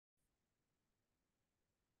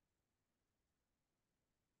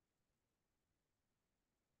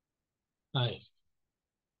Hi,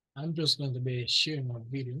 I'm just going to be sharing a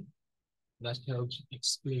video that helps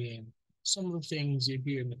explain some of the things you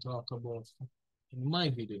hear me talk about in my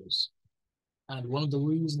videos. And one of the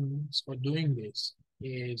reasons for doing this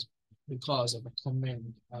is because of a comment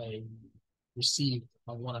I received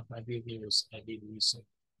on one of my videos I did recently.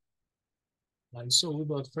 And so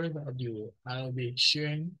without further ado, I'll be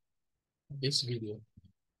sharing this video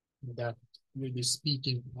that will be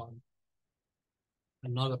speaking on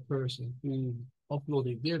another person who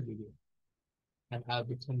uploaded their video, and I'll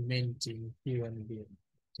be commenting here and there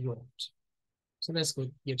throughout. So let's go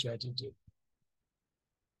get right into it.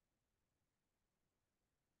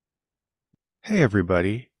 Hey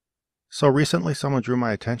everybody. So recently someone drew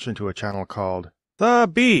my attention to a channel called The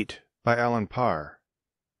Beat by Alan Parr.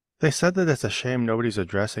 They said that it's a shame nobody's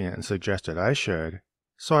addressing it and suggested I should.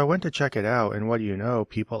 So I went to check it out, and what do you know,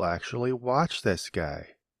 people actually watch this guy.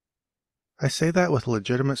 I say that with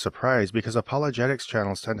legitimate surprise because apologetics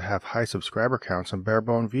channels tend to have high subscriber counts and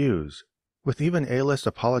bare-bone views, with even A-list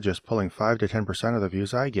apologists pulling 5 to 10% of the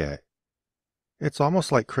views I get. It's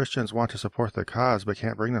almost like Christians want to support the cause but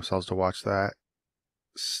can't bring themselves to watch that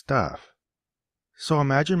stuff. So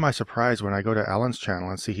imagine my surprise when I go to Alan's channel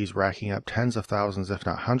and see he's racking up tens of thousands if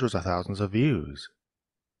not hundreds of thousands of views.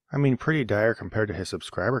 I mean, pretty dire compared to his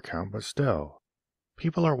subscriber count, but still.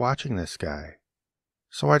 People are watching this guy.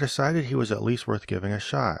 So I decided he was at least worth giving a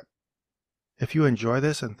shot. If you enjoy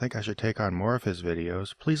this and think I should take on more of his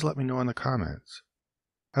videos, please let me know in the comments.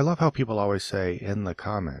 I love how people always say, in the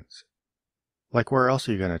comments. Like, where else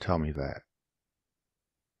are you going to tell me that?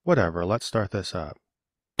 Whatever, let's start this up.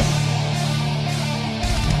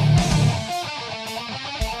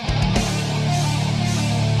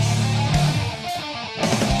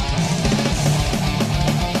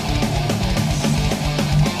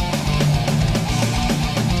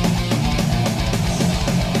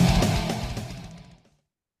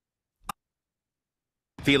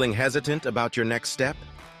 Feeling hesitant about your next step?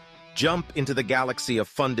 Jump into the galaxy of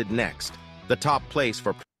Funded Next, the top place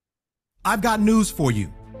for... I've got news for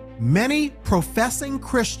you. Many professing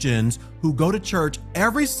Christians who go to church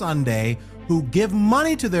every Sunday, who give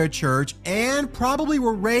money to their church, and probably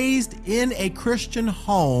were raised in a Christian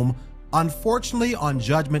home, unfortunately on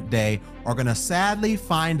Judgment Day, are going to sadly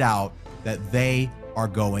find out that they are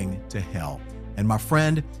going to hell. And my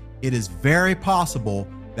friend, it is very possible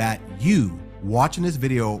that you watching this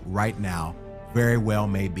video right now very well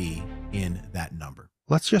may be in that number.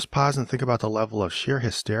 Let's just pause and think about the level of sheer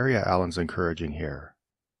hysteria Alan's encouraging here.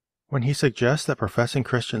 When he suggests that professing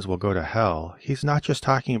Christians will go to hell, he's not just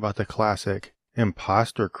talking about the classic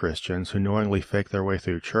imposter Christians who knowingly fake their way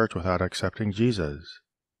through church without accepting Jesus.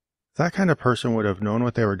 That kind of person would have known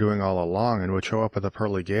what they were doing all along and would show up at the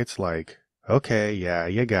pearly gates like, okay, yeah,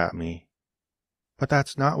 you got me. But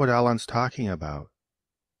that's not what Alan's talking about.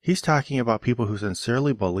 He's talking about people who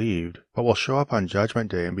sincerely believed, but will show up on Judgment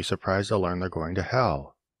Day and be surprised to learn they're going to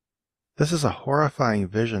hell. This is a horrifying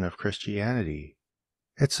vision of Christianity.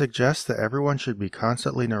 It suggests that everyone should be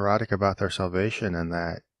constantly neurotic about their salvation and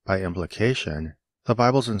that, by implication, the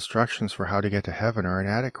Bible's instructions for how to get to heaven are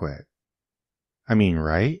inadequate. I mean,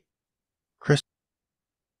 right?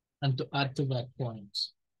 And to add to that point,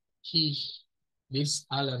 this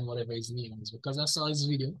Alan, whatever his name is, because I saw his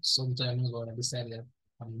video some time ago and I decided that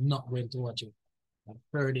I'm not going to watch it. I've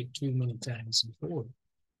heard it too many times before.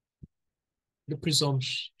 The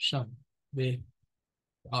presumption, the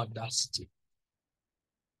audacity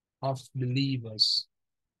of believers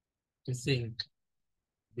to think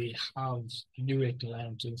they have a direct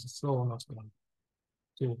line to the throne of God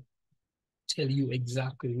to tell you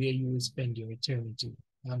exactly where you will spend your eternity.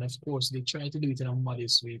 And of course, they try to do it in a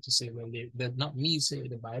modest way to say, well, they're not me say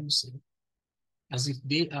the Bible say, as if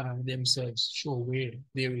they are themselves sure where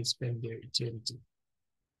they will spend their eternity.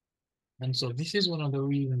 And so this is one of the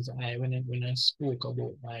reasons when I spoke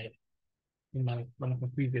about one of my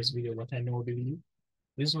previous video, what I know believe,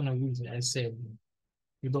 this is one of the reasons I said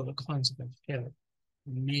about the concept of hell.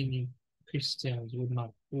 Many Christians would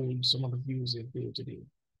not hold some of the views they hold today.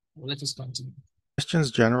 Well, let us continue.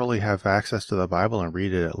 Christians generally have access to the Bible and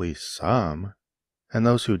read it at least some, and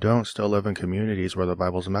those who don't still live in communities where the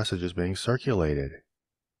Bible's message is being circulated.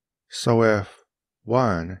 So if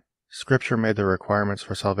 1. Scripture made the requirements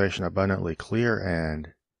for salvation abundantly clear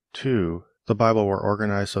and 2. The Bible were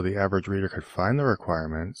organized so the average reader could find the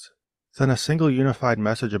requirements, then a single unified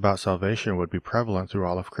message about salvation would be prevalent through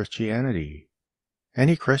all of Christianity.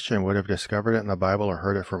 Any Christian would have discovered it in the Bible or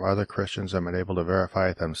heard it from other Christians and been able to verify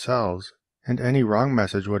it themselves, and any wrong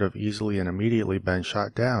message would have easily and immediately been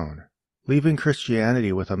shot down, leaving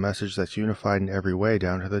Christianity with a message that's unified in every way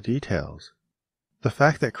down to the details. The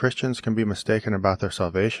fact that Christians can be mistaken about their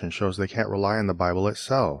salvation shows they can't rely on the Bible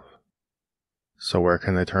itself. So where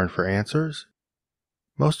can they turn for answers?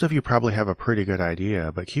 Most of you probably have a pretty good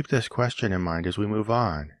idea, but keep this question in mind as we move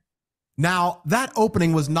on. Now, that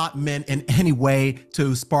opening was not meant in any way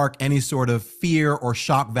to spark any sort of fear or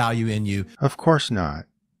shock value in you. Of course not.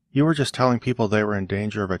 You were just telling people they were in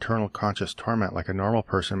danger of eternal conscious torment like a normal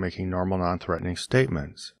person making normal, non-threatening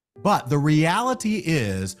statements. But the reality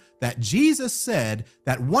is that Jesus said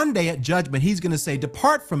that one day at judgment, he's going to say,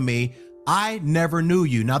 "Depart from me, I never knew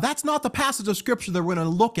you." Now, that's not the passage of scripture that we're going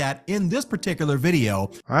to look at in this particular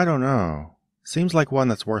video. I don't know. Seems like one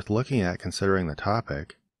that's worth looking at considering the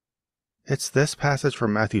topic. It's this passage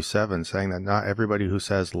from Matthew 7 saying that not everybody who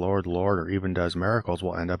says Lord, Lord, or even does miracles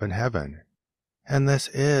will end up in heaven. And this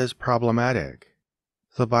is problematic.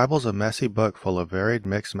 The Bible's a messy book full of varied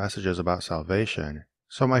mixed messages about salvation,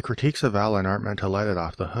 so my critiques of Alan aren't meant to let it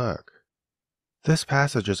off the hook. This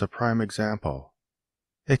passage is a prime example.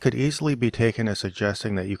 It could easily be taken as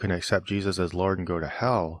suggesting that you can accept Jesus as Lord and go to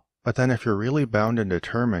hell, but then if you're really bound and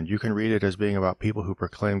determined, you can read it as being about people who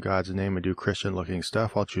proclaim God's name and do Christian-looking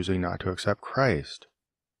stuff while choosing not to accept Christ.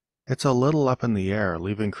 It's a little up in the air,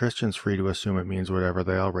 leaving Christians free to assume it means whatever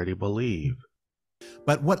they already believe.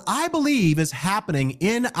 But what I believe is happening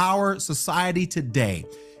in our society today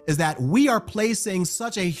is that we are placing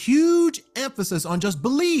such a huge emphasis on just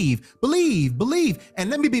believe, believe, believe.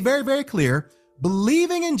 And let me be very, very clear.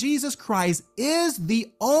 Believing in Jesus Christ is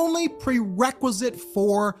the only prerequisite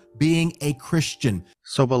for being a Christian.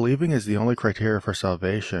 So believing is the only criteria for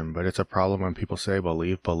salvation, but it's a problem when people say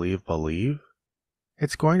believe, believe, believe?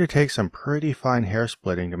 It's going to take some pretty fine hair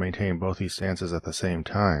splitting to maintain both these stances at the same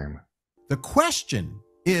time. The question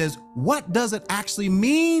is, what does it actually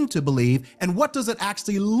mean to believe, and what does it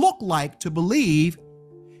actually look like to believe?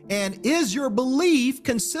 And is your belief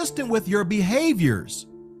consistent with your behaviors?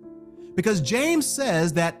 Because James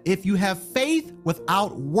says that if you have faith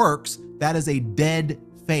without works, that is a dead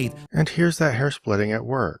faith. And here's that hair splitting at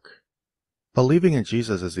work. Believing in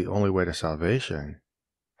Jesus is the only way to salvation.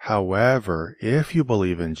 However, if you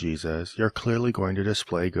believe in Jesus, you're clearly going to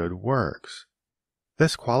display good works.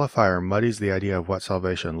 This qualifier muddies the idea of what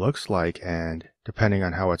salvation looks like and, depending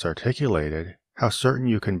on how it's articulated, how certain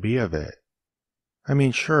you can be of it. I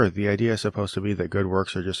mean, sure, the idea is supposed to be that good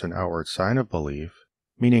works are just an outward sign of belief,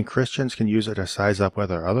 meaning Christians can use it to size up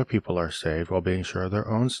whether other people are saved while being sure of their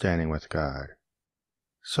own standing with God.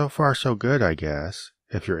 So far so good, I guess,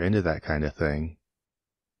 if you're into that kind of thing.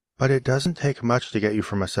 But it doesn't take much to get you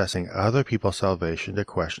from assessing other people's salvation to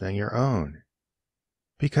questioning your own.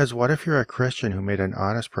 Because what if you're a Christian who made an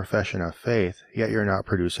honest profession of faith, yet you're not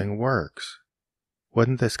producing works?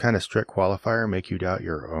 Wouldn't this kind of strict qualifier make you doubt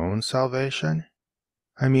your own salvation?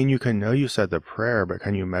 I mean, you can know you said the prayer, but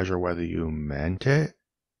can you measure whether you meant it?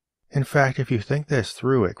 In fact, if you think this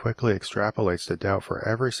through, it quickly extrapolates to doubt for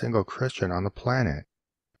every single Christian on the planet.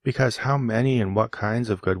 Because how many and what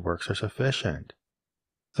kinds of good works are sufficient?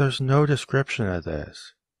 There's no description of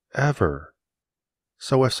this, ever.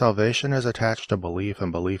 So if salvation is attached to belief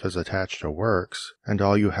and belief is attached to works, and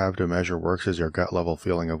all you have to measure works is your gut level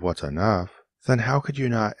feeling of what's enough, then how could you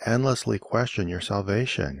not endlessly question your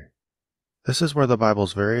salvation? This is where the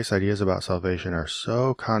Bible's various ideas about salvation are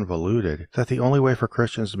so convoluted that the only way for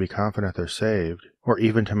Christians to be confident they're saved, or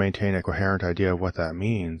even to maintain a coherent idea of what that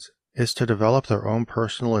means, is to develop their own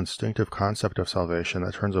personal instinctive concept of salvation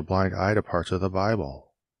that turns a blind eye to parts of the Bible.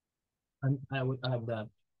 And I would add that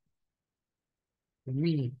for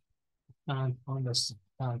me, I can't understand,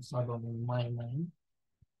 can't fathom in my mind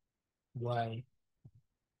why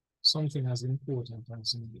something as important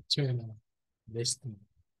as an eternal destiny,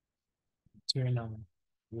 eternal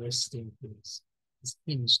resting place is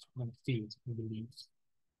hinged on faith and belief.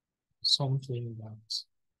 Something that,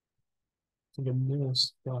 for the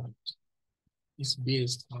most part, is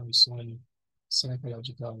based on some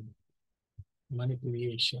psychological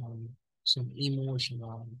manipulation, some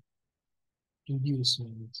emotional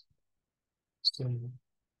inducement, some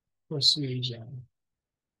persuasion,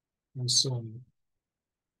 and some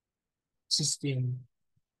system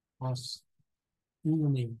of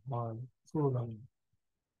grooming or programming.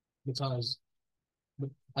 Because,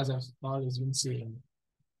 as I've always been saying,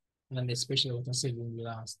 and especially what I said in the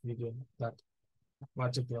last video, that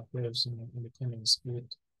particular person in the comments with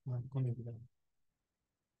coming to them.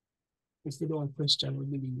 If we don't question our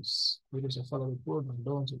beliefs, we just follow the program,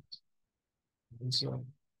 don't it? And so,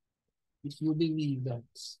 if you believe that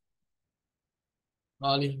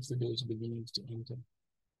all you have to do is believe to enter,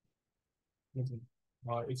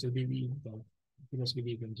 or if you believe that you just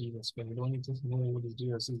believe in Jesus, but you don't need to know what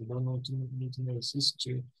Jesus is, you don't need to know his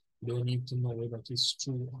history, You don't need to know whether it is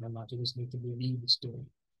true or not. You just need to believe the story.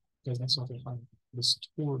 Because that's what I find. The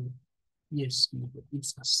story, yes, people,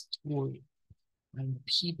 it's a story. And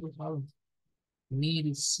people have made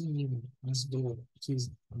it seem as though it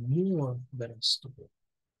is more than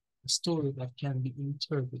a story that can be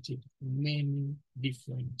interpreted many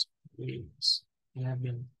different ways. And I've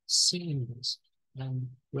been saying this. And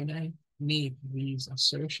when I make these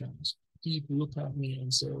assertions, people look at me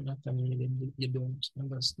and say, oh, Nathaniel, you don't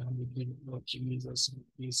understand the big about Jesus and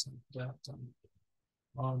this and that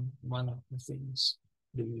and one of the things.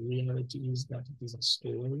 The reality is that it is a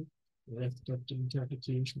story left up to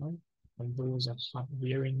interpretation, and those that have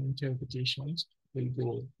varying interpretations will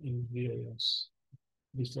go in various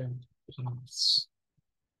different paths.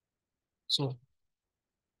 So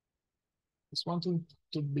it's one thing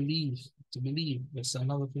to believe. That's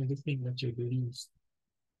another thing to think that your belief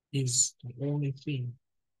is the only thing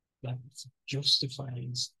that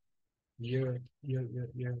justifies your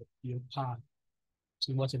path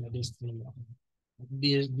to whatever destiny you have.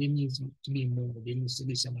 There needs to be more. There needs to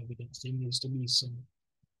be some evidence. There needs to be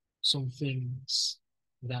some things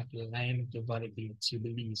that line up to validate your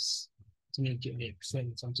beliefs, to make it make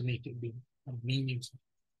sense and to make it be meaningful.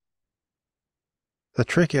 The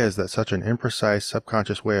trick is that such an imprecise,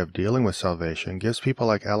 subconscious way of dealing with salvation gives people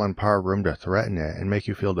like Alan Parr room to threaten it and make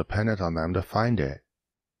you feel dependent on them to find it.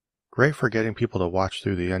 Great for getting people to watch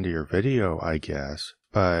through the end of your video, I guess,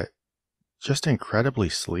 but just incredibly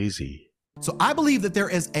sleazy. So I believe that there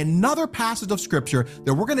is another passage of scripture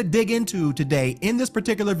that we're going to dig into today in this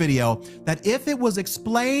particular video, that if it was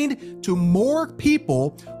explained to more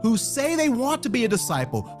people who say they want to be a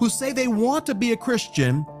disciple, who say they want to be a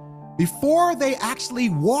Christian, before they actually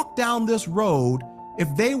walk down this road, if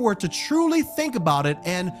they were to truly think about it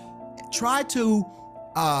and try to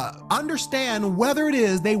understand whether it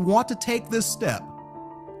is they want to take this step,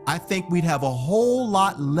 I think we'd have a whole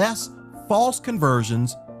lot less false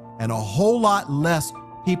conversions and a whole lot less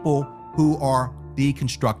people who are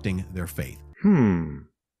deconstructing their faith.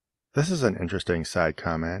 This is an interesting side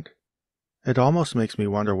comment. It almost makes me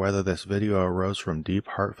wonder whether this video arose from deep,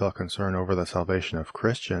 heartfelt concern over the salvation of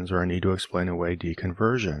Christians or a need to explain away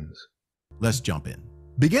deconversions. Let's jump in.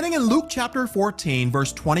 Beginning in Luke chapter 14,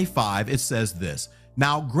 verse 25, it says this: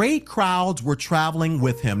 "Now great crowds were traveling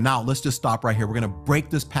with him." Now let's just stop right here. We're going to break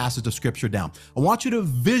this passage of scripture down. I want you to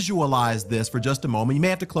visualize this for just a moment. You may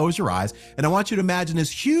have to close your eyes, and I want you to imagine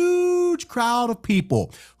this huge crowd of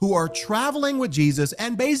people who are traveling with Jesus,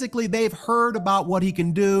 and basically they've heard about what he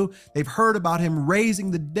can do. They've heard about him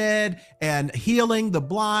raising the dead and healing the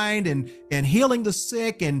blind and healing the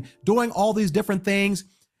sick and doing all these different things.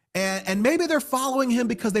 And maybe they're following him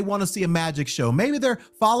because they want to see a magic show. Maybe they're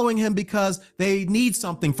following him because they need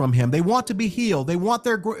something from him. They want to be healed. They want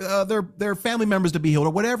their family members to be healed,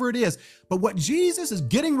 or whatever it is. But what Jesus is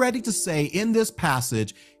getting ready to say in this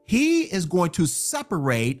passage, he is going to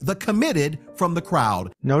separate the committed from the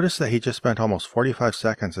crowd. Notice that he just spent almost 45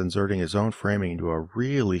 seconds inserting his own framing into a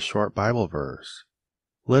really short Bible verse.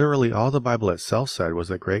 Literally all the Bible itself said was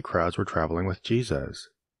that great crowds were traveling with Jesus.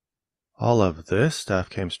 All of this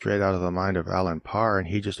stuff came straight out of the mind of Alan Parr, and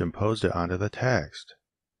he just imposed it onto the text.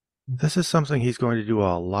 This is something he's going to do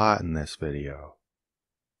a lot in this video.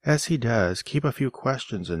 As he does, keep a few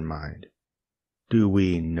questions in mind. Do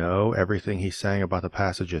we know everything he's saying about the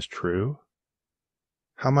passage is true?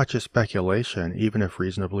 How much is speculation, even if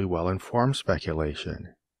reasonably well-informed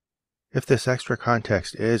speculation? If this extra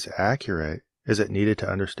context is accurate, is it needed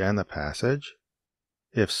to understand the passage?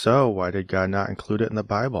 If so, why did God not include it in the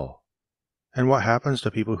Bible? And what happens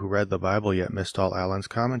to people who read the Bible yet missed all Alan's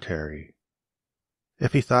commentary?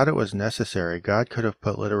 If he thought it was necessary, God could have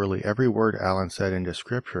put literally every word Alan said into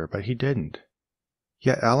Scripture, but he didn't.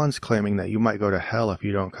 Yet Alan's claiming that you might go to hell if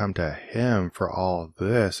you don't come to him for all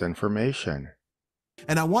this information.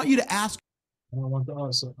 And I want you to ask. And I want to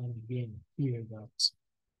also again hear that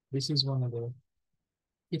this is one of the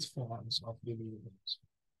pitfalls of believers.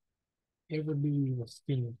 Every believer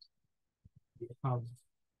thinks they have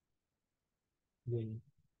the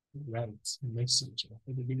right message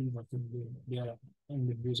of the believer to be the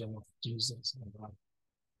individual of Jesus and God.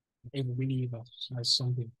 Every believer has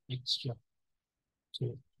something extra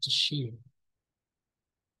to share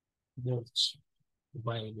about the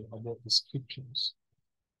Bible, about the scriptures.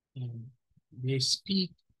 And they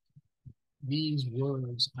speak these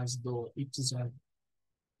words as though it is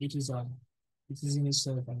in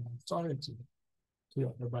itself an authority to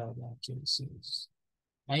what the Bible actually says.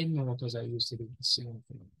 I know because I used to do the same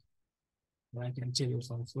thing. But I can tell you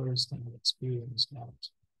from first-hand experience that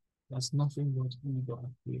that's nothing but ego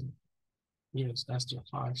appeal. Yes, that's the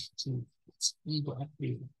harsh truth. It's ego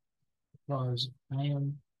appeal. because I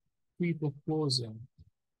am pre-proposing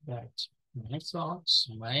that my thoughts,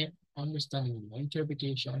 my understanding, my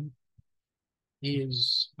interpretation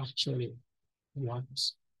is actually what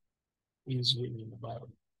is written in the Bible.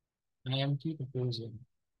 I am pre-proposing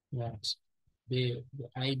that the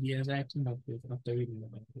ideas I come up with after reading the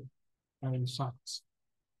Bible are in fact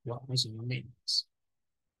what was meant,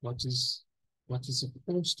 what is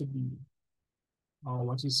supposed to be, or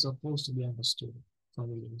what is supposed to be understood from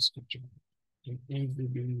reading Scripture. And every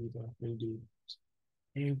believer will do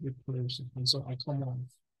it. Every person. And so I come off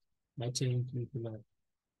by telling people that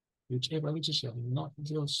whichever literature, not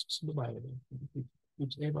just the Bible,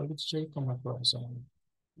 whichever literature you come across,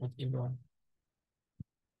 whatever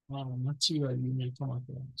material you may come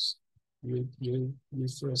across, you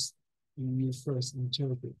first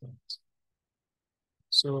interpret that.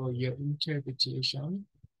 So your interpretation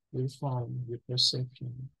will form your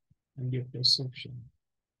perception, and your perception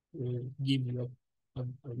will give you a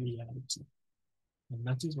reality. And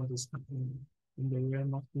that is what is happening in the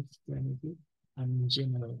realm of Christianity and in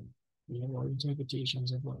general. We have our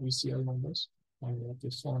interpretations of what we see around us, and we have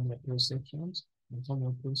to form our perceptions, and from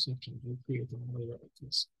our perceptions we create our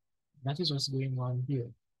realities. That is what's going on here.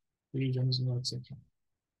 Religion is no exception.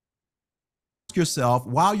 Ask yourself,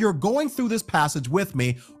 while you're going through this passage with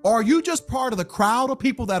me, are you just part of the crowd of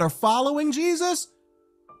people that are following Jesus?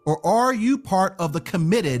 Or are you part of the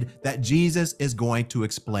committed that Jesus is going to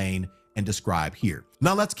explain and describe here?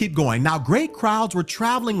 Now let's keep going. Now great crowds were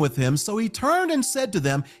traveling with him, so he turned and said to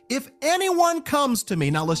them, if anyone comes to me,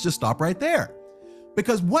 now let's just stop right there.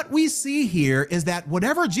 Because what we see here is that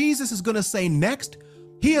whatever Jesus is going to say next,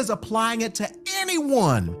 he is applying it to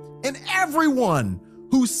anyone and everyone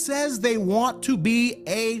who says they want to be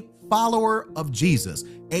a follower of Jesus,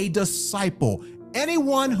 a disciple,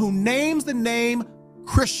 anyone who names the name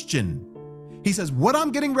Christian. He says, what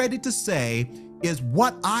I'm getting ready to say is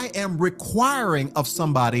what I am requiring of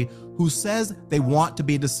somebody who says they want to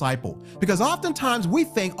be a disciple. Because oftentimes we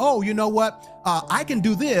think, oh, you know what? I can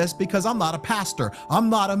do this because I'm not a pastor. I'm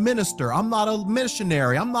not a minister. I'm not a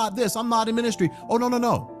missionary. I'm not this. I'm not in ministry. Oh, no, no,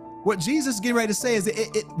 no. What Jesus is getting ready to say is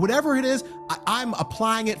whatever it is, I'm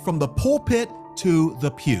applying it from the pulpit to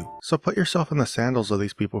the pew. So put yourself in the sandals of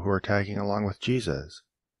these people who are tagging along with Jesus.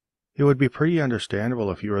 It would be pretty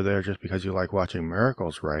understandable if you were there just because you like watching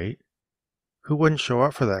miracles, right? Who wouldn't show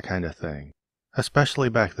up for that kind of thing? Especially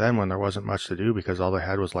back then when there wasn't much to do because all they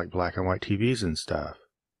had was like black and white TVs and stuff.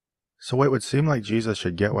 So it would seem like Jesus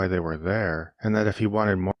should get why they were there, and that if he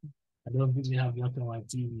wanted more I don't think we have black and white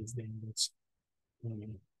TVs then, but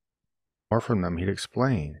more from them, he'd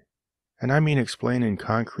explain. And I mean explain in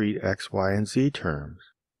concrete X, Y, and Z terms.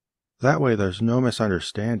 That way there's no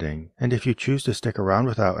misunderstanding, and if you choose to stick around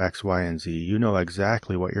without X, Y, and Z, you know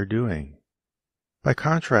exactly what you're doing. By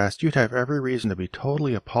contrast, you'd have every reason to be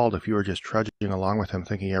totally appalled if you were just trudging along with him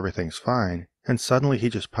thinking everything's fine, and suddenly he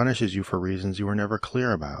just punishes you for reasons you were never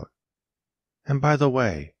clear about. And by the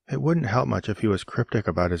way, it wouldn't help much if he was cryptic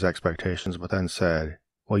about his expectations but then said,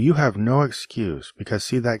 well, you have no excuse, because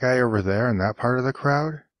see that guy over there in that part of the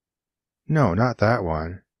crowd? No, not that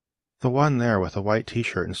one. The one there with a white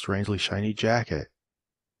t-shirt and strangely shiny jacket.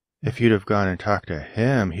 If you'd have gone and talked to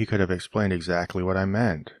him, he could have explained exactly what I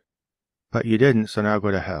meant. But you didn't, so now go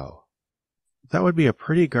to hell. That would be a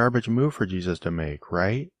pretty garbage move for Jesus to make,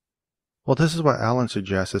 right? Well, this is what Alan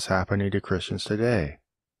suggests is happening to Christians today.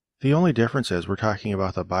 The only difference is we're talking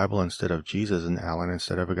about the Bible instead of Jesus and Alan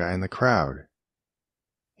instead of a guy in the crowd.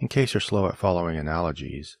 In case you're slow at following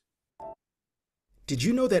analogies. Did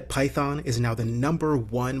you know that Python is now the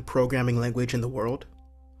 #1 programming language in the world?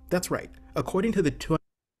 That's right. According to the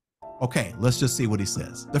Okay, let's just see what he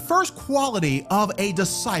says. The first quality of a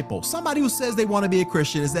disciple, somebody who says they want to be a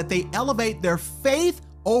Christian, is that they elevate their faith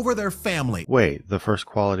over their family. Wait, the first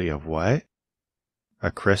quality of what? A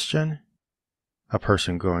Christian? A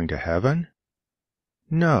person going to heaven?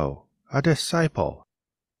 No, a disciple.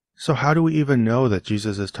 So how do we even know that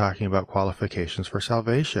Jesus is talking about qualifications for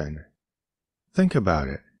salvation? Think about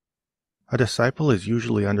it. A disciple is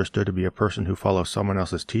usually understood to be a person who follows someone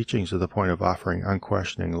else's teachings to the point of offering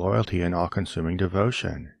unquestioning loyalty and all-consuming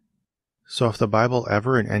devotion. So if the Bible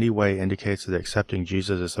ever in any way indicates that accepting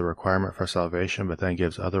Jesus is the requirement for salvation but then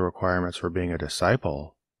gives other requirements for being a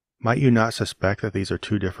disciple, might you not suspect that these are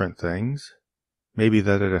two different things? Maybe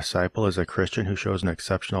that a disciple is a Christian who shows an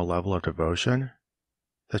exceptional level of devotion?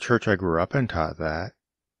 The church I grew up in taught that.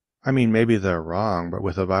 I mean, maybe they're wrong, but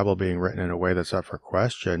with the Bible being written in a way that's up for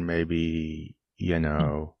question, maybe,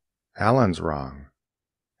 Alan's wrong.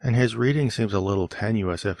 And his reading seems a little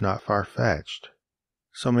tenuous, if not far-fetched.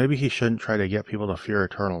 So maybe he shouldn't try to get people to fear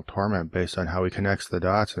eternal torment based on how he connects the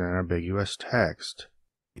dots in an ambiguous text.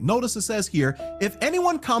 Notice it says here, if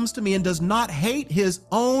anyone comes to me and does not hate his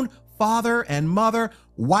own father and mother,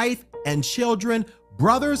 wife and children,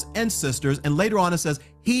 brothers and sisters, and later on it says,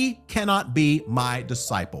 he cannot be my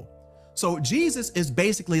disciple. So Jesus is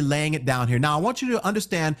basically laying it down here. Now, I want you to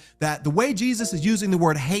understand that the way Jesus is using the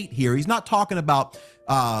word hate here, he's not talking about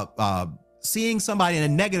seeing somebody in a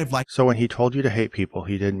negative light. So when he told you to hate people,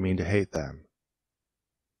 he didn't mean to hate them.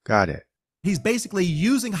 Got it. He's basically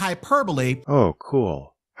using hyperbole. Oh,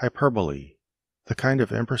 cool. Hyperbole. The kind of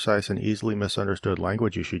imprecise and easily misunderstood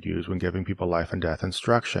language you should use when giving people life and death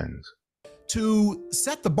instructions. To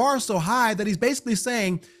set the bar so high that he's basically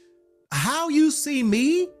saying, how you see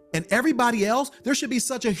me and everybody else, there should be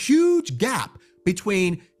such a huge gap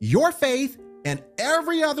between your faith and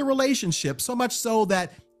every other relationship, so much so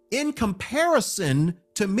that in comparison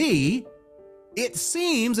to me, it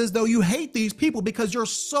seems as though you hate these people because you're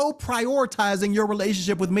so prioritizing your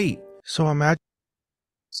relationship with me. So imagine.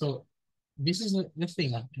 So this is the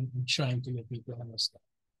thing I'm trying to get people to understand.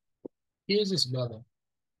 Here's this brother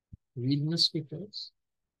reading the scriptures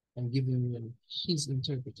and giving them his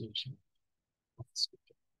interpretation of the scripture.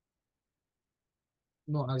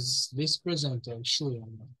 No, as this presenter is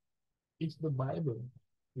showing, if the Bible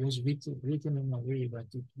was written in a way that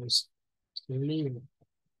it was clear,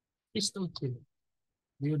 crystal clear,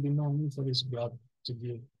 there would be no need for this brother to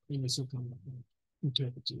give any certain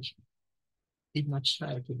interpretation. He'd not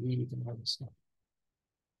try to read it and understand.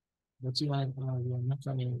 But you are not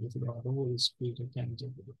running with God, the Holy Spirit who can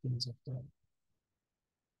interpret the things of God.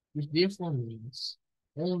 Which therefore means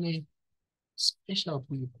only special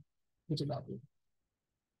people, put it that way,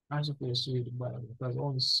 are supposed to read the Bible, because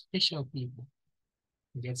only special people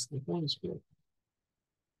gets the Holy Spirit.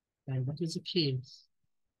 And that is the case.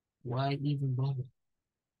 Why even bother?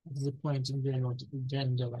 That is the point in general to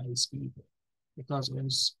evangelize people. Because when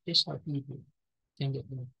special people can get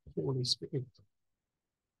the Holy Spirit,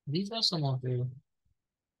 these are some of the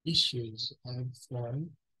issues I've found.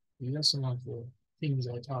 These are some of the things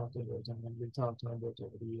I talked about and I've been talking about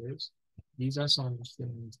over the years. These are some of the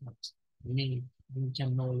things that we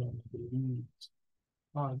can no longer believe.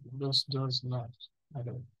 This does not.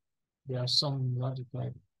 There are some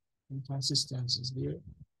logical inconsistencies there,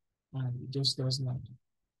 and it just does not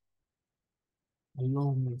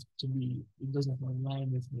allow me to be, it does not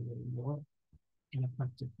align with me anymore in a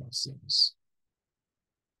practical sense.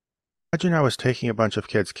 Imagine I was taking a bunch of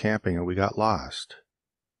kids camping and we got lost.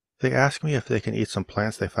 They ask me if they can eat some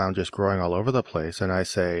plants they found just growing all over the place, and I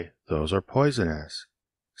say, those are poisonous.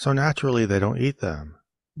 So naturally they don't eat them.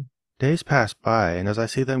 Days pass by, and as I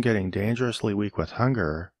see them getting dangerously weak with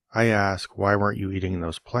hunger, I ask, why weren't you eating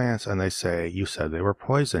those plants? And they say, you said they were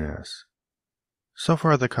poisonous. So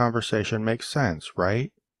far the conversation makes sense,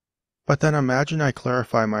 right? But then imagine I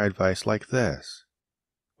clarify my advice like this.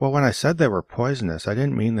 Well, when I said they were poisonous, I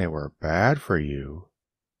didn't mean they were bad for you.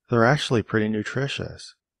 They're actually pretty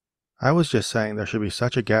nutritious. I was just saying there should be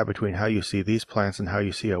such a gap between how you see these plants and how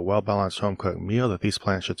you see a well-balanced home-cooked meal that these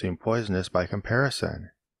plants should seem poisonous by comparison.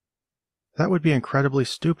 That would be incredibly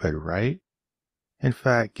stupid, right? In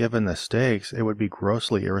fact, given the stakes, it would be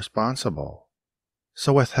grossly irresponsible.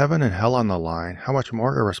 So with heaven and hell on the line, how much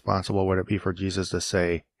more irresponsible would it be for Jesus to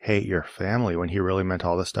say, hate your family, when he really meant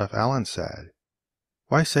all the stuff Alan said?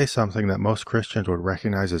 Why say something that most Christians would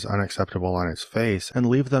recognize as unacceptable on its face and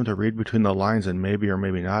leave them to read between the lines and maybe or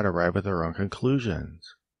maybe not arrive at their own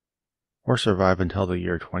conclusions? Or survive until the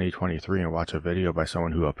year 2023 and watch a video by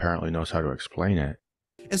someone who apparently knows how to explain it.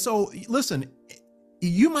 And so, listen,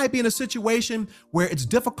 you might be in a situation where it's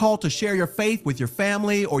difficult to share your faith with your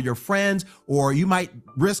family or your friends, or you might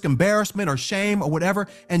risk embarrassment or shame or whatever.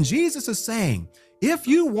 And Jesus is saying, if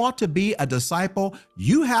you want to be a disciple,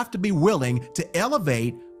 you have to be willing to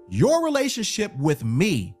elevate your relationship with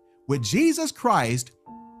me, with Jesus Christ,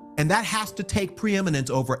 and that has to take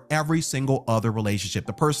preeminence over every single other relationship.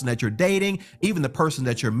 The person that you're dating, even the person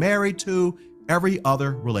that you're married to, every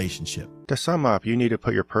other relationship. To sum up, you need to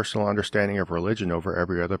put your personal understanding of religion over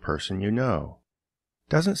every other person you know.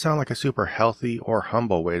 Doesn't sound like a super healthy or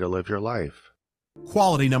humble way to live your life.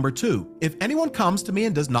 Quality number 2, if anyone comes to me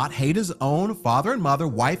and does not hate his own father and mother,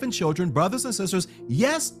 wife and children, brothers and sisters,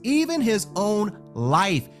 yes, even his own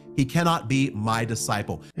life, he cannot be my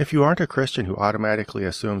disciple. If you aren't a Christian who automatically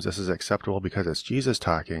assumes this is acceptable because it's Jesus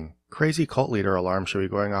talking, crazy cult leader alarms should be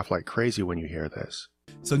going off like crazy when you hear this.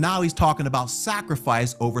 So now he's talking about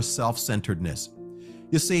sacrifice over self-centeredness.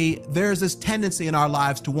 You see, there's this tendency in our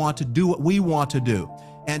lives to want to do what we want to do.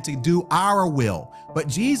 and to do our will. But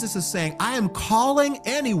Jesus is saying, I am calling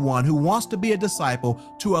anyone who wants to be a disciple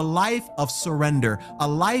to a life of surrender, a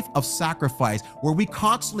life of sacrifice, where we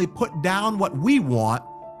constantly put down what we want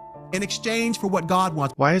in exchange for what God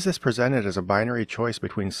wants. Why is this presented as a binary choice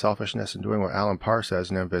between selfishness and doing what Alan Parr says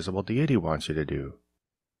an invisible deity wants you to do?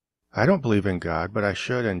 I don't believe in God, but I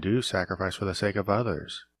should and do sacrifice for the sake of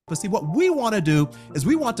others. But see, what we want to do is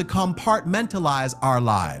we want to compartmentalize our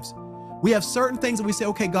lives. We have certain things that we say,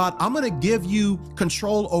 okay, God, I'm going to give you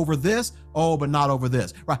control over this. Oh, but not over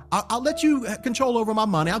this. Right? I'll let you control over my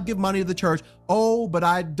money. I'll give money to the church. Oh, but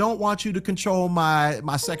I don't want you to control my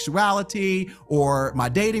sexuality or my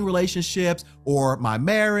dating relationships or my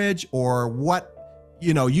marriage or what,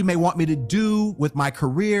 you may want me to do with my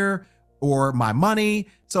career or my money.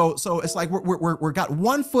 So it's like we're got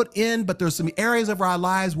one foot in, but there's some areas of our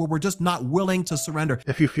lives where we're just not willing to surrender.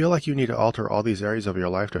 If you feel like you need to alter all these areas of your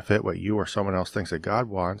life to fit what you or someone else thinks that God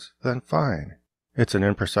wants, then fine. It's an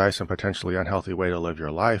imprecise and potentially unhealthy way to live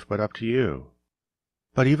your life, but up to you.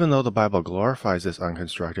 But even though the Bible glorifies this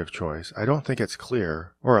unconstructive choice, I don't think it's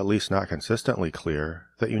clear, or at least not consistently clear,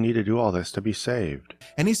 that you need to do all this to be saved.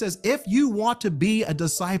 And he says, if you want to be a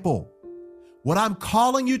disciple, what I'm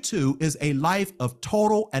calling you to is a life of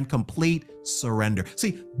total and complete surrender.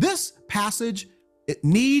 See, this passage, it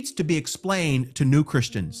needs to be explained to new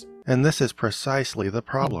Christians. And this is precisely the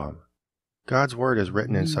problem. God's word is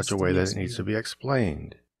written in such a way that it needs to be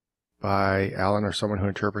explained by Alan or someone who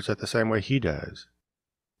interprets it the same way he does.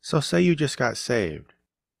 So say you just got saved.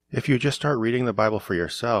 If you just start reading the Bible for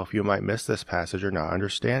yourself, you might miss this passage or not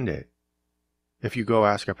understand it. If you go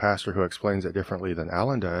ask a pastor who explains it differently than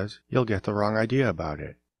Alan does, you'll get the wrong idea about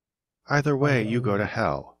it. Either way, you go to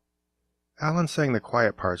hell. Alan's saying the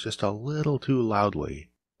quiet parts just a little too loudly.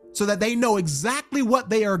 So that they know exactly what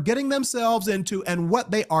they are getting themselves into and what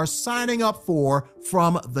they are signing up for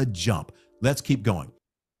from the jump. Let's keep going.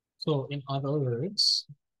 So in other words,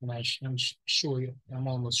 and I'm sure you, I'm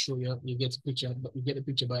almost sure you get the picture, but you get the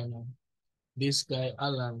picture by now. This guy,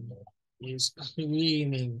 Alan, is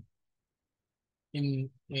claiming in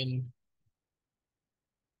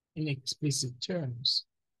explicit terms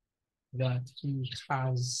that he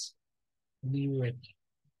has the right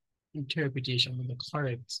interpretation of the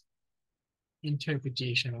correct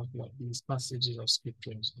interpretation of what these passages of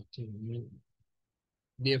scriptures mean.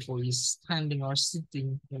 Therefore, he's standing or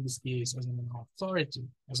sitting in this case as an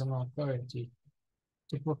authority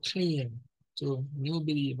to proclaim to new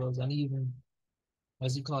believers and even,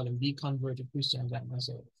 as you call them, deconverted Christians like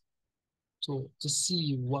myself, to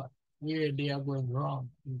see where they are going wrong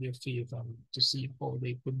in their faith and to see how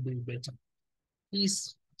they could do better.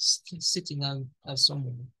 He's sitting as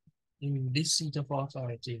someone in this seat of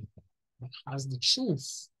authority that has the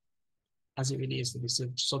truth as it relates to the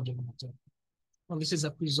subject matter. Well, this is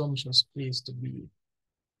a presumptuous place to be.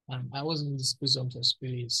 I was in this presumptuous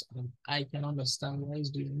place, and I can understand why he's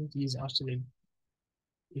doing it. He's actually,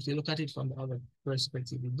 if you look at it from the other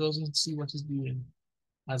perspective, he doesn't see what he's doing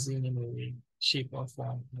as in a way, shape or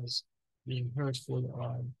form as being hurtful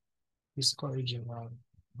or discouraging or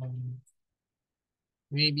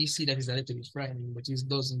maybe see that it's a little bit frightening, but he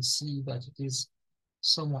doesn't see that it is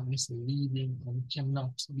somewhat misleading and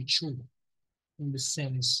cannot be true in the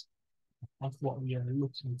sense of what we are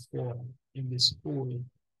looking for in this whole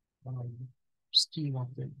scheme of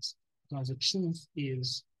things. Because the truth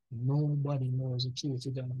is, nobody knows the truth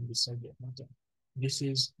regarding this subject matter. This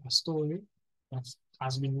is a story that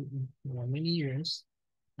has been written for many years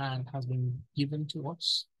and has been given to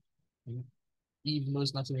us, even though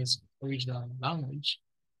it's not in its original language,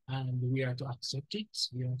 and we are to accept it,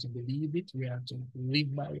 we are to believe it, we are to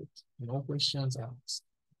live by it, no questions asked.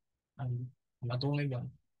 And not only that,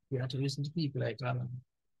 we are to listen to people like Alan,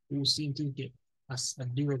 who seem to get a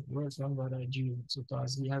direct word from God or Jesus,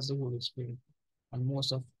 because he has the Holy Spirit, and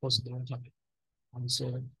most of us don't have it. And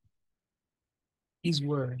so his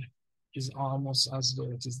word is almost as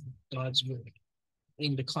though it is God's word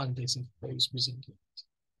in the context of how he's presented.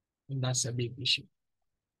 And that's a big issue.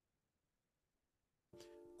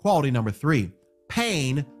 Quality number 3,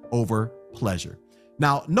 pain over pleasure.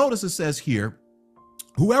 Now, notice it says here,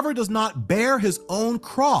 whoever does not bear his own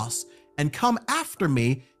cross and come after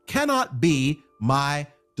me cannot be my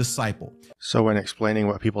disciple. So when explaining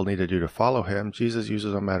what people need to do to follow him, Jesus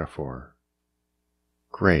uses a metaphor.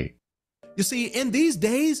 Great. You see, in these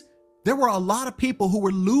days, there were a lot of people who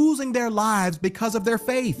were losing their lives because of their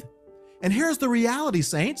faith. And here's the reality,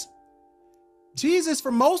 saints. Jesus,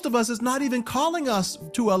 for most of us, is not even calling us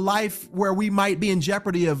to a life where we might be in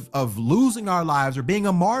jeopardy of losing our lives or being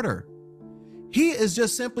a martyr. He is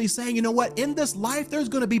just simply saying, you know what? In this life, there's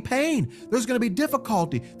going to be pain. There's going to be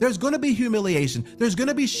difficulty. There's going to be humiliation. There's going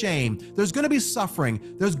to be shame. There's going to be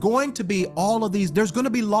suffering. There's going to be all of these. There's going to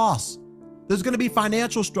be loss. There's going to be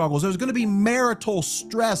financial struggles. There's going to be marital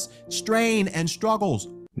stress, strain, and struggles.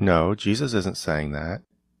 No, Jesus isn't saying that.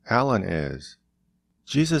 Alan is.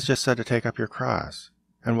 Jesus just said to take up your cross.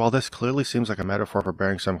 And while this clearly seems like a metaphor for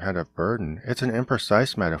bearing some kind of burden, it's an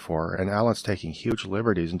imprecise metaphor, and Alan's taking huge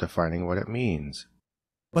liberties in defining what it means.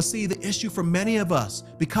 But see, the issue for many of us,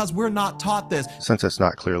 because we're not taught this, Since it's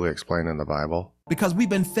not clearly explained in the Bible. because we've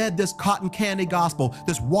been fed this cotton candy gospel,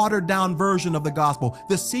 this watered down version of the gospel,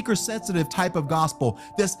 this seeker sensitive type of gospel,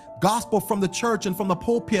 this gospel from the church and from the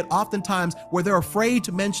pulpit, oftentimes where they're afraid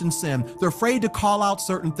to mention sin. They're afraid to call out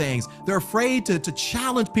certain things. They're afraid to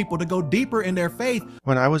challenge people to go deeper in their faith.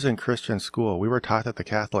 When I was in Christian school, we were taught that the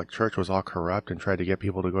Catholic Church was all corrupt and tried to get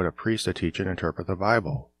people to go to priests to teach and interpret the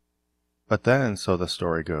Bible. But then, so the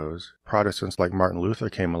story goes, Protestants like Martin Luther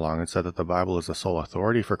came along and said that the Bible is the sole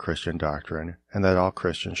authority for Christian doctrine, and that all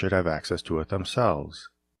Christians should have access to it themselves.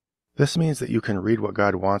 This means that you can read what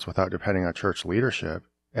God wants without depending on church leadership,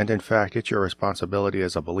 and in fact, it's your responsibility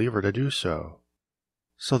as a believer to do so.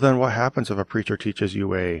 So then what happens if a preacher teaches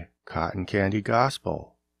you a cotton candy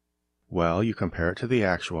gospel? Well, you compare it to the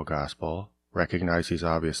actual gospel, recognize he's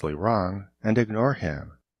obviously wrong, and ignore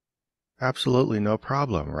him. Absolutely no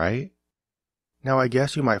problem, right? Now, I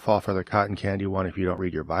guess you might fall for the cotton candy one if you don't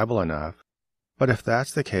read your Bible enough, but if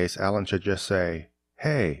that's the case, Alan should just say,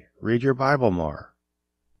 hey, read your Bible more.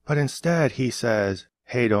 But instead, he says,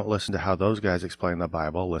 hey, don't listen to how those guys explain the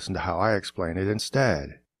Bible, listen to how I explain it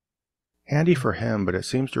instead. Handy for him, but it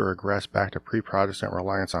seems to regress back to pre-Protestant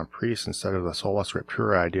reliance on priests instead of the sola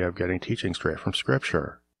scriptura idea of getting teaching straight from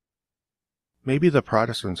Scripture. Maybe the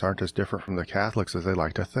Protestants aren't as different from the Catholics as they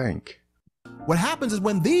like to think. What happens is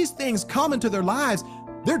when these things come into their lives,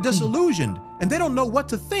 they're disillusioned and they don't know what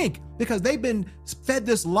to think because they've been fed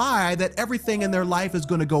this lie that everything in their life is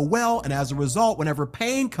going to go well. And as a result, whenever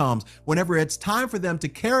pain comes, whenever it's time for them to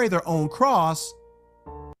carry their own cross.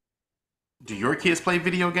 Do your kids play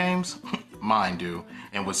video games? Mine do.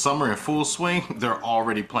 And with summer in full swing, they're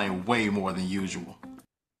already playing way more than usual.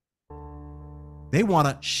 They want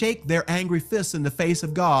to shake their angry fists in the face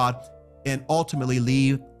of God and ultimately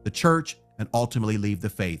leave the church and ultimately leave the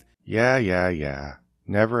faith. Yeah.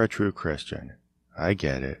 Never a true Christian. I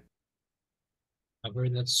get it. I've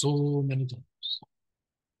heard that so many times.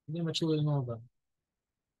 I never truly know that.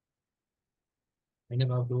 I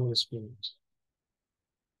never have the Holy Spirit.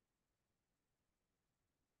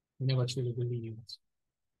 I never truly believe it.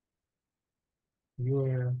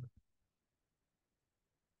 You're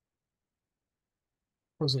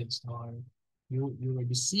possessed or you were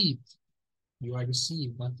deceived. You are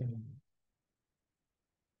deceived, nothing more.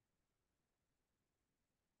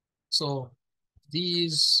 So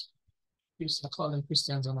these, I call them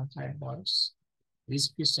Christians on a higher horse.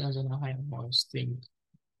 These Christians on a higher horse think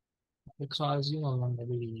because you no longer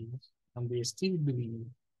believe and they still believe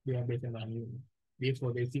they are better than you.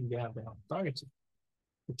 Therefore, they think they have the authority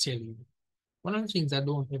to tell you. One of the things I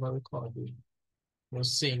don't ever recall doing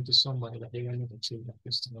was saying to somebody that they were never truly a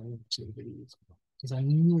Christian or never truly believe. Because I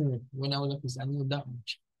knew when I was a Christian, I knew that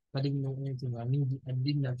much. I didn't know anything. I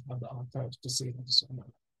did not have the authority to say that to somebody.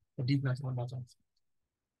 I did not have that authority.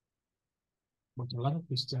 But a lot of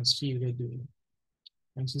Christians feel they do.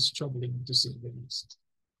 And it's troubling to say the least.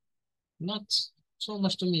 Not so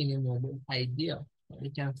much to me anymore, but the idea that they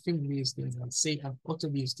can think these things and say and utter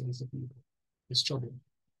these things to people is troubling.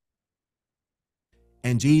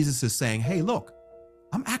 And Jesus is saying, hey, look,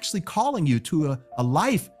 I'm actually calling you to a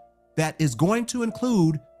life that is going to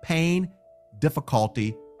include pain,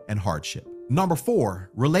 difficulty, and hardship. Number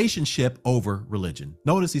 4, relationship over religion.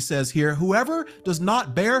 Notice he says here, whoever does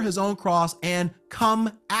not bear his own cross and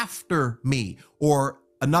come after me, or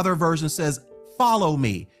another version says, follow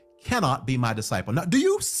me, cannot be my disciple. Now, do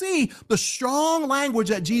you see the strong language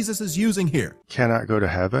that Jesus is using here? Cannot go to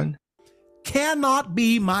heaven? Cannot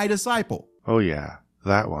be my disciple. Oh yeah,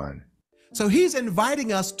 that one. So he's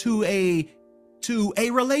inviting us to a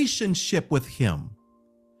relationship with him,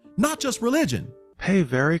 not just religion. Pay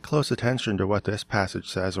very close attention to what this passage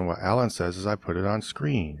says and what Alan says as I put it on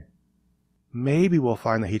screen. Maybe we'll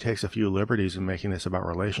find that he takes a few liberties in making this about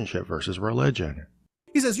relationship versus religion.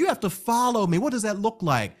 He says, you have to follow me. What does that look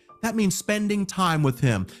like? That means spending time with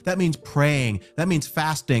him. That means praying. That means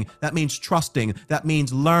fasting. That means trusting. That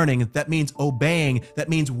means learning. That means obeying. That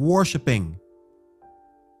means worshiping.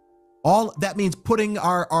 All that means putting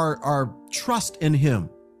our trust in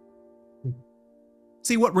him.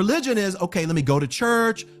 See, what religion is, okay, let me go to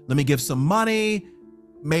church, let me give some money,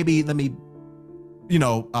 maybe let me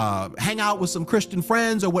hang out with some Christian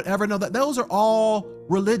friends or whatever. No, those are all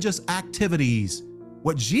religious activities.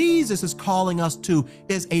 What Jesus is calling us to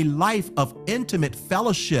is a life of intimate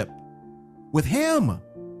fellowship with him.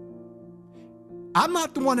 I'm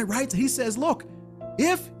not the one that writes it. He says, look,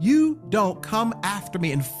 if you don't come after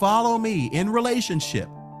me and follow me in relationship,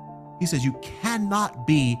 he says, you cannot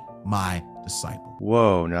be my disciple.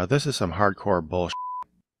 Whoa, now this is some hardcore bullshit.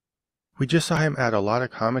 We just saw him add a lot of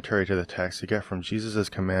commentary to the text to get from Jesus'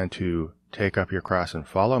 command to take up your cross and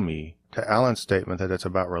follow me to Alan's statement that it's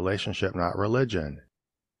about relationship, not religion.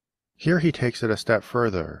 Here he takes it a step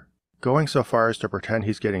further, going so far as to pretend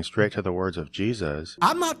he's getting straight to the words of Jesus.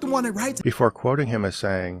 I'm not the one that writes it. Before quoting him as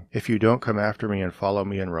saying, if you don't come after me and follow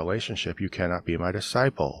me in relationship, you cannot be my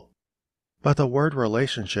disciple. But the word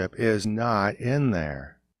relationship is not in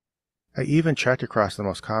there. I even checked across the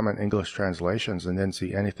most common English translations and didn't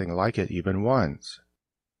see anything like it even once.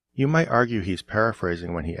 You might argue he's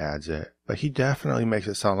paraphrasing when he adds it, but he definitely makes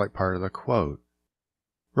it sound like part of the quote.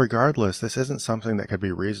 Regardless, this isn't something that could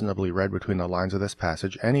be reasonably read between the lines of this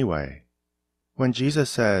passage anyway. When Jesus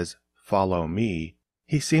says, follow me,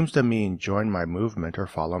 he seems to mean join my movement or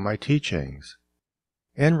follow my teachings.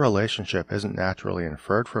 In relationship isn't naturally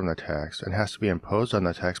inferred from the text and has to be imposed on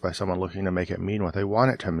the text by someone looking to make it mean what they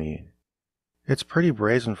want it to mean. It's pretty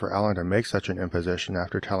brazen for Alan to make such an imposition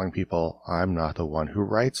after telling people, I'm not the one who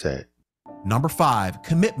writes it. Number 5,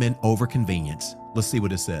 commitment over convenience. Let's see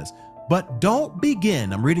what it says. But don't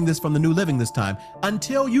begin, I'm reading this from the New Living this time,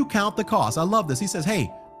 until you count the cost. I love this. He says,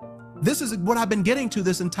 hey, this is what I've been getting to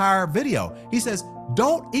this entire video. He says,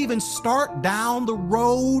 don't even start down the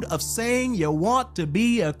road of saying you want to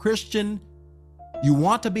be a Christian, you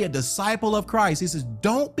want to be a disciple of Christ. He says,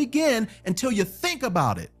 don't begin until you think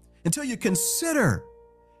about it, until you consider,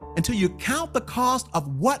 until you count the cost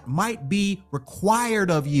of what might be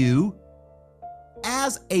required of you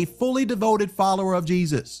as a fully devoted follower of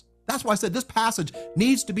Jesus. That's why I said this passage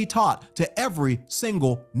needs to be taught to every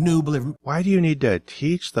single new believer. Why do you need to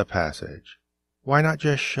teach the passage? Why not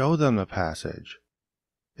just show them the passage?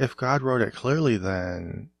 If God wrote it clearly,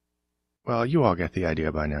 then, well, you all get the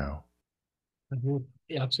idea by now. I hope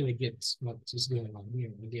he actually gets what is going on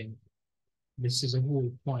here. Again, this is a whole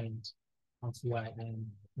point of why I'm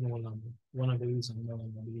no longer, one of the reasons I'm no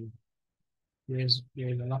longer believe. There's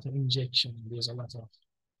a lot of injection, there's a lot of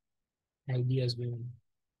ideas being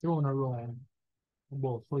thrown around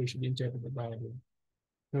about how you should interpret the Bible.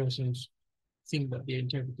 Persons think that their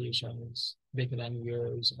interpretation is better than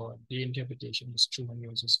yours, or their interpretation is true and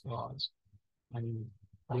yours is false. And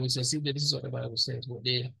they will say, see, that this is what the Bible says, but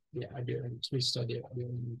they are their own twist or their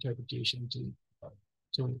own interpretation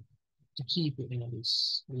to keep it in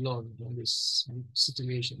this love, in this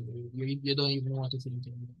situation. You don't even want to think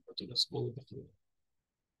anymore, but you just go with the flow.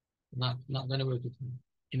 Not going to work with me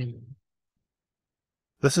anymore.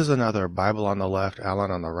 This is another Bible on the left,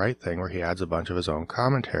 Alan on the right thing where he adds a bunch of his own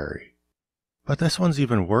commentary. But this one's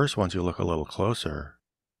even worse once you look a little closer.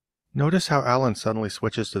 Notice how Alan suddenly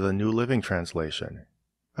switches to the New Living Translation,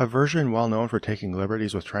 a version well known for taking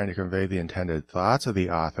liberties with trying to convey the intended thoughts of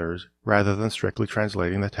the authors rather than strictly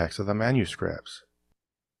translating the text of the manuscripts.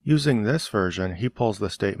 Using this version, he pulls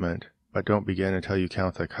the statement, but don't begin until you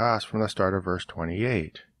count the cost, from the start of verse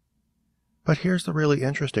 28. But here's the really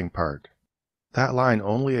interesting part. That line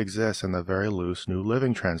only exists in the very loose New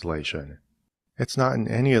Living Translation. It's not in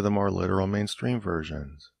any of the more literal mainstream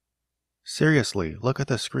versions. Seriously, look at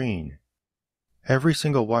the screen. Every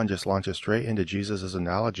single one just launches straight into Jesus'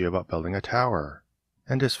 analogy about building a tower.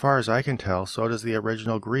 And as far as I can tell, so does the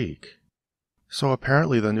original Greek. So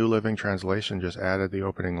apparently the New Living Translation just added the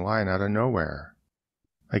opening line out of nowhere.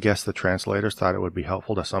 I guess the translators thought it would be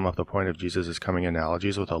helpful to sum up the point of Jesus' coming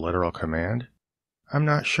analogies with a literal command? I'm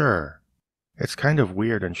not sure. It's kind of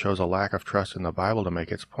weird and shows a lack of trust in the Bible to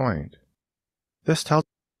make its point. This tells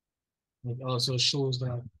It also shows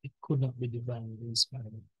that it could not be divinely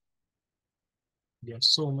inspired. There are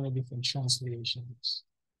so many different translations,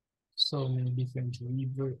 so many different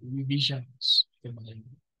revisions of the Bible.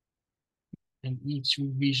 And each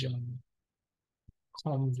revision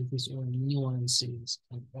comes with its own nuances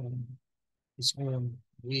and its own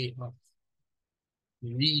way of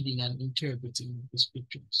reading and interpreting the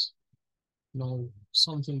scriptures. No,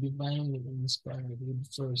 something divinely inspired would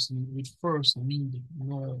first need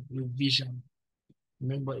no revision.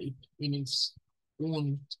 Remember, it in its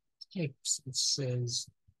own text, it says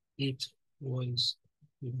the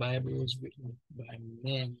Bible was written by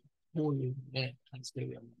men, holy men, as they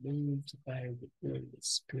were moved by the Holy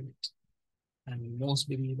Spirit. And most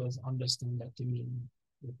believers understand that to mean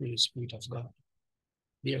the Holy Spirit of God.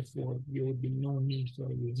 Therefore, there would be no need for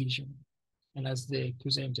a revision. And as the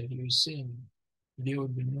presenter here is saying, there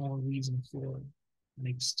would be no reason for an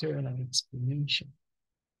external explanation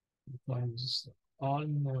because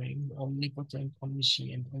all-knowing, omnipotent,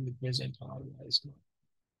 omniscient, omnipresent, all-wise God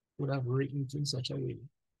would have written it in such a way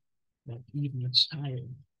that even a child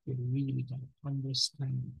could really kind of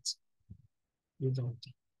understand it without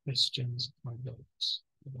questions or doubts.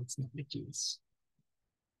 But that's not the case.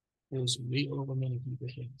 It goes way over many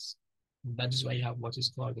people's heads. And that is why you have what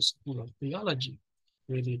is called the School of Theology,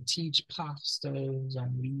 where they teach pastors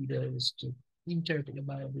and leaders to interpret the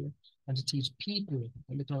Bible and to teach people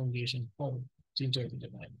in the congregation how to interpret the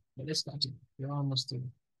Bible. But let's continue. We're almost through.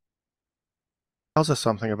 Tells us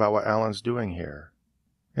something about what Alan's doing here.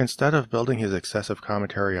 Instead of building his excessive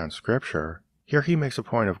commentary on Scripture, here he makes a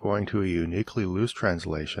point of going to a uniquely loose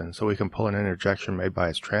translation so he can pull an interjection made by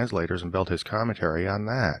its translators and build his commentary on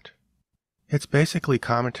that. It's basically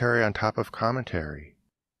commentary on top of commentary.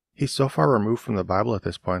 He's so far removed from the Bible at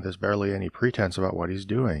this point there's barely any pretense about what he's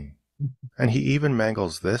doing. And he even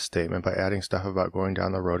mangles this statement by adding stuff about going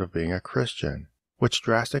down the road of being a Christian, which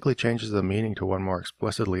drastically changes the meaning to one more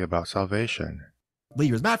explicitly about salvation.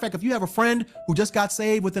 Believers. Matter of fact, if you have a friend who just got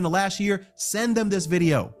saved within the last year, send them this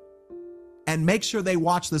video and make sure they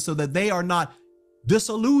watch this so that they are not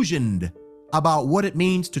disillusioned about what it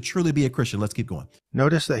means to truly be a Christian. Let's keep going.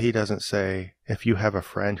 Notice that he doesn't say, if you have a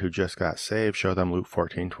friend who just got saved, show them Luke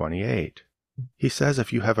 14:28. He says,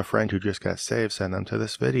 if you have a friend who just got saved, send them to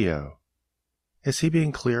this video. Is he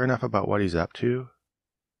being clear enough about what he's up to?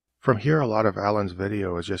 From here, a lot of Alan's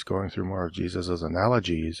video is just going through more of Jesus'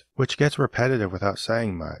 analogies, which gets repetitive without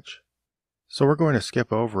saying much. So we're going to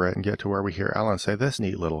skip over it and get to where we hear Alan say this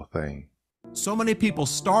neat little thing. So many people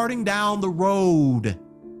starting down the road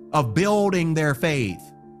of building their faith.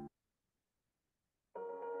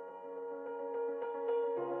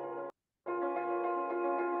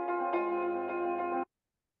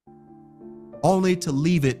 Only to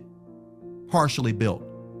leave it partially built.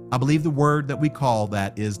 I believe the word that we call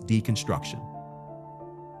that is deconstruction.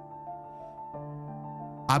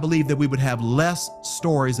 I believe that we would have less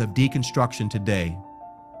stories of deconstruction today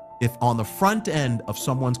if on the front end of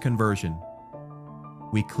someone's conversion,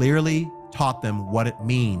 we clearly taught them what it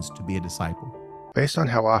means to be a disciple. Based on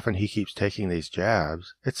how often he keeps taking these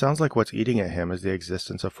jabs, it sounds like what's eating at him is the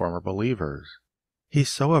existence of former believers. He's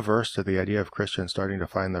so averse to the idea of Christians starting to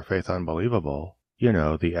find their faith unbelievable, you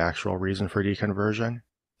know, the actual reason for deconversion,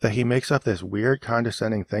 that he makes up this weird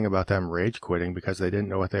condescending thing about them rage quitting because they didn't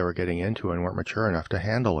know what they were getting into and weren't mature enough to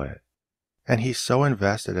handle it. And he's so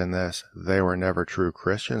invested in this "they were never true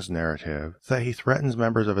Christians" narrative that he threatens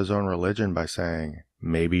members of his own religion by saying,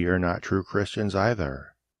 maybe you're not true Christians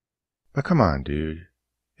either. But come on, dude.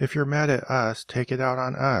 If you're mad at us, take it out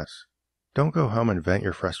on us. Don't go home and vent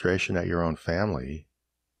your frustration at your own family.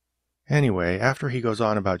 Anyway, after he goes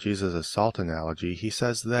on about Jesus' salt analogy, he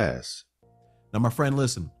says this. Now, my friend,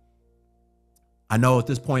 listen. I know at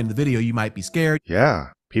this point in the video, you might be scared.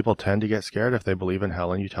 Yeah, people tend to get scared if they believe in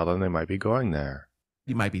hell and you tell them they might be going there.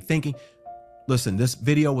 You might be thinking, listen, this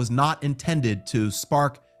video was not intended to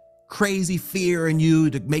spark crazy fear in you,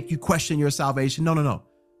 to make you question your salvation. No.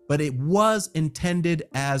 But it was intended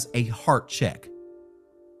as a heart check,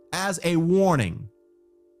 as a warning.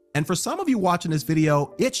 And for some of you watching this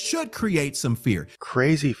video, it should create some fear.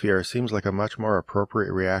 Crazy fear seems like a much more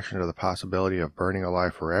appropriate reaction to the possibility of burning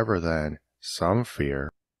alive forever than some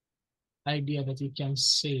fear. The idea that you can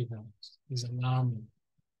say that is alarming.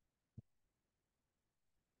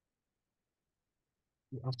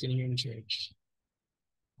 You often hear in church,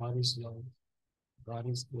 God is love, God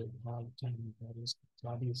is good all the time, God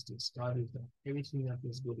is this, God is that. Everything that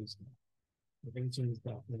is good is God. Everything is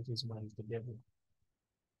that, everything is bad is the devil.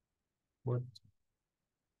 But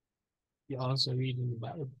you also read in the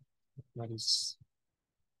Bible that is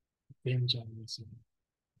dangerous,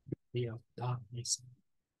 day of darkness.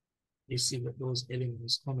 You see that those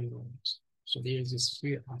elements coming out. So there is this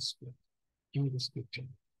fear aspect in the scripture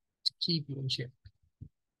to keep you in check,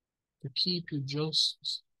 to keep you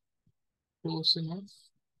just close enough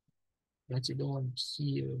that you don't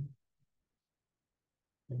feel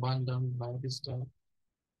abandoned by this stuff,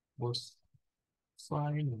 but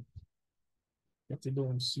far enough that you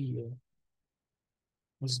don't feel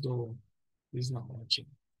as though he's not watching.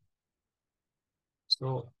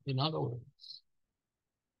 So, in other words,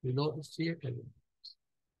 without the fear element,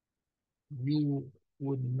 you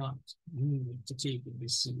would not need to take it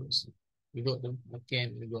this seriously. Without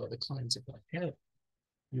the concept of hell,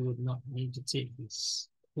 you would not need to take this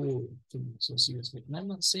whole thing so seriously. And I'm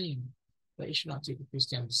not saying that you should not take the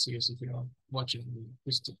Christianity seriously if you're not watching the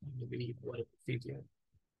Christian and you believe whatever faith you have.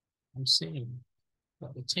 I'm saying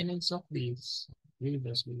But the tenets of these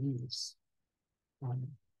religious beliefs are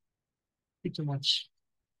pretty much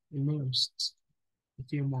immersed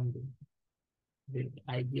among them. The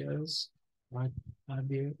ideas are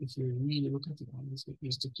there if you really look at it honestly,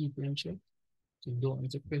 is to keep you in check, to don't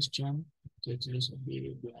let a question, to just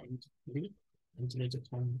obey blindly, and to let it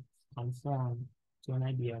conform to an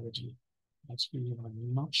ideology that you are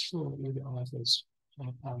not sure if the authors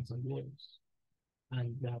are out of words.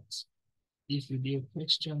 And that if you dare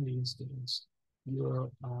question these things,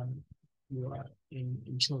 you are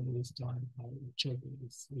in trouble with God, or in trouble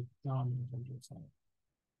with God and your Father.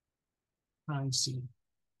 Can't see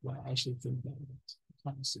why I should think that.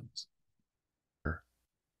 Can't see it.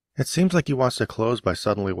 It seems like he wants to close by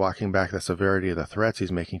suddenly walking back the severity of the threats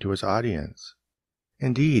he's making to his audience.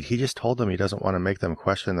 Indeed, he just told them he doesn't want to make them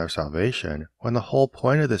question their salvation, when the whole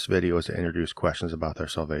point of this video is to introduce questions about their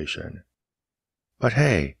salvation. But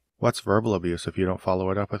hey, what's verbal abuse if you don't follow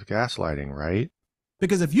it up with gaslighting, right?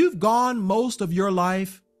 Because if you've gone most of your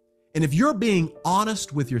life, and if you're being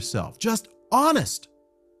honest with yourself, just honest,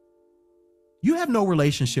 you have no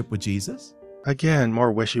relationship with Jesus. Again,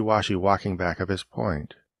 more wishy-washy walking back of his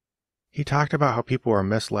point. He talked about how people were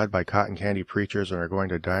misled by cotton candy preachers and are going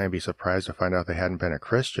to die and be surprised to find out they hadn't been a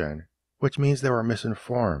Christian, which means they were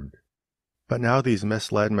misinformed. But now these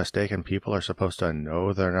misled, mistaken people are supposed to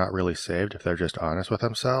know they're not really saved if they're just honest with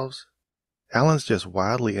themselves? Alan's just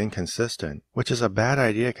wildly inconsistent, which is a bad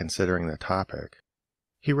idea considering the topic.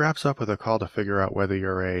 He wraps up with a call to figure out whether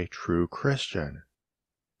you're a true Christian.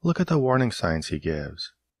 Look at the warning signs he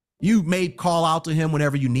gives. You may call out to him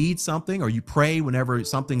whenever you need something, or you pray whenever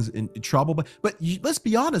something's in trouble. But let's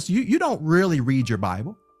be honest, you don't really read your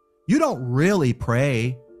Bible. You don't really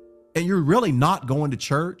pray, and you're really not going to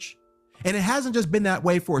church. And it hasn't just been that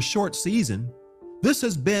way for a short season. This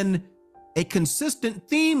has been a consistent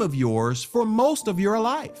theme of yours for most of your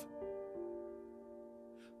life.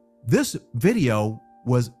 This video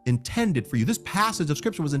was intended for you. This passage of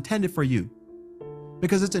scripture was intended for you,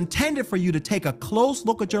 because it's intended for you to take a close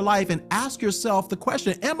look at your life and ask yourself the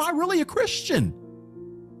question, am I really a Christian?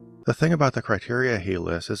 The thing about the criteria he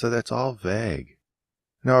lists is that it's all vague.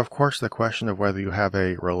 Now, of course, the question of whether you have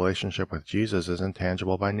a relationship with Jesus is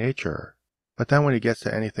intangible by nature. But then when he gets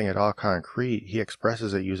to anything at all concrete, he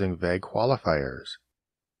expresses it using vague qualifiers.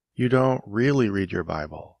 You don't really read your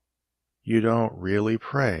Bible. You don't really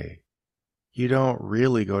pray. You don't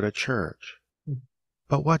really go to church.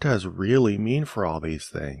 But what does really mean for all these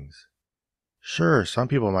things? Sure, some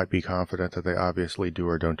people might be confident that they obviously do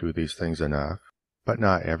or don't do these things enough, but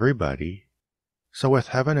not everybody. So with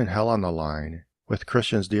heaven and hell on the line, with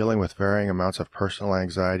Christians dealing with varying amounts of personal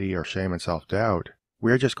anxiety or shame and self-doubt,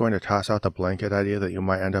 we're just going to toss out the blanket idea that you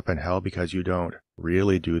might end up in hell because you don't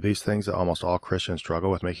really do these things that almost all Christians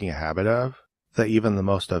struggle with making a habit of, that even the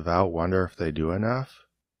most devout wonder if they do enough?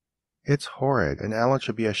 It's horrid, and Alan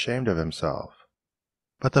should be ashamed of himself.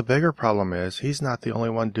 But the bigger problem is, he's not the only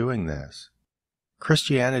one doing this.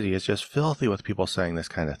 Christianity is just filthy with people saying this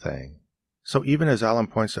kind of thing. So even as Alan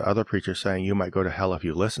points to other preachers saying you might go to hell if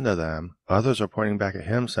you listen to them, others are pointing back at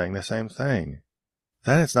him saying the same thing.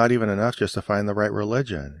 Then it's not even enough just to find the right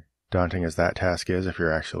religion, daunting as that task is if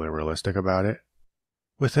you're actually realistic about it.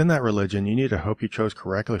 Within that religion, you need to hope you chose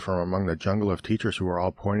correctly from among the jungle of teachers who are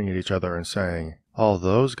all pointing at each other and saying, all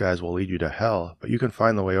those guys will lead you to hell, but you can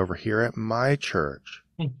find the way over here at my church.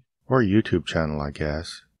 Or YouTube channel, I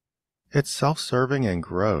guess. It's self-serving and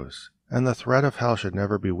gross, and the threat of hell should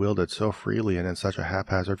never be wielded so freely and in such a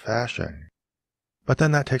haphazard fashion. But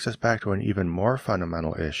then that takes us back to an even more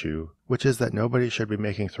fundamental issue, which is that nobody should be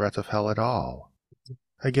making threats of hell at all.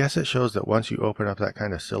 I guess it shows that once you open up that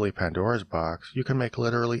kind of silly Pandora's box, you can make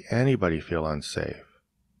literally anybody feel unsafe.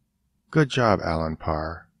 Good job, Alan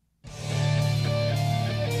Parr.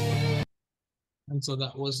 And so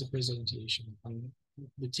that was the presentation. And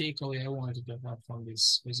the takeaway I wanted to have from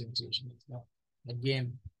this presentation is that,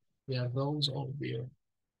 again, there are those out there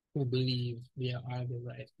who believe they are the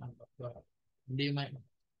right hand of God. They might not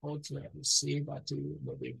outrightly say that to you,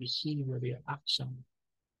 but their behavior, their action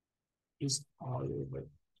is all over.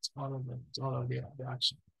 It's all of their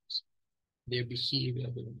actions. Their behavior,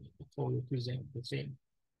 before you present the thing.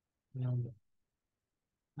 And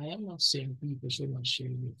I am not saying people should not share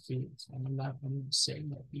their faith. I'm not saying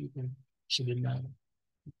that people should deny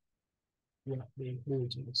what they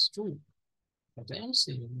hold is true. What I am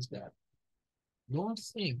saying is that don't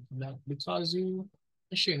think that because you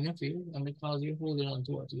are sharing your faith and because you're holding on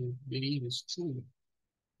to what you believe is true,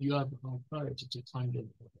 you have authority to condemn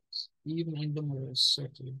others, even in the most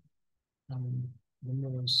subtle, the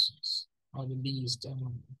most or the least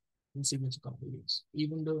insignificant ways.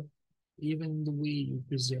 Even though even the way you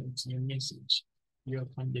present your message, you're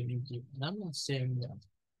condemning people. And I'm not saying that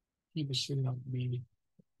people should not be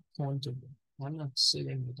accountable. I'm not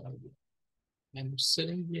selling that idea. I'm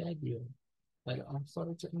selling the idea that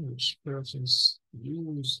authority in which persons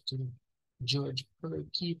use to judge per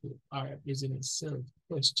people are is in itself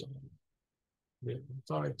questionable. The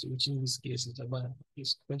authority, which in this case is about,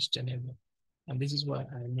 is questionable. And this is why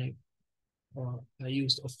I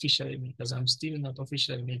used officially because I'm still not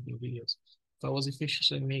officially making videos. If I was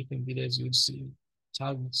officially making videos, you'd see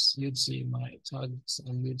tags, you'd see my tags,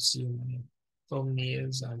 and you'd see my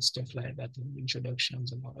thumbnails and stuff like that, and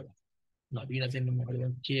introductions and all that. Not doing that anymore. I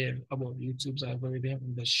don't care about YouTube's algorithm.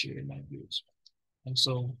 I'm just sharing my views. And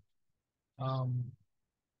so,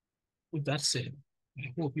 with that said,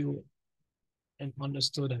 I hope you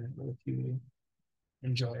understood and I hope you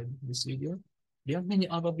enjoyed this video. There are many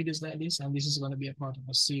other videos like this, and this is going to be a part of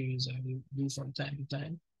a series I will do from time to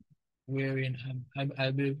time, wherein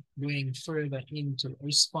I'll be going further into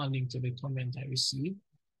responding to the comment I receive,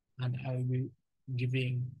 and I'll be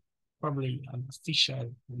giving probably an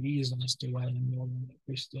official reason as to why I'm no longer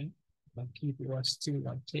a Christian, but people who are still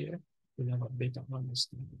not clear will have a better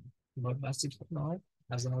understanding. But that's it for now.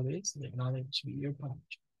 As always, the knowledge be your path,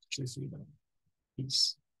 true freedom.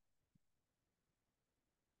 Peace.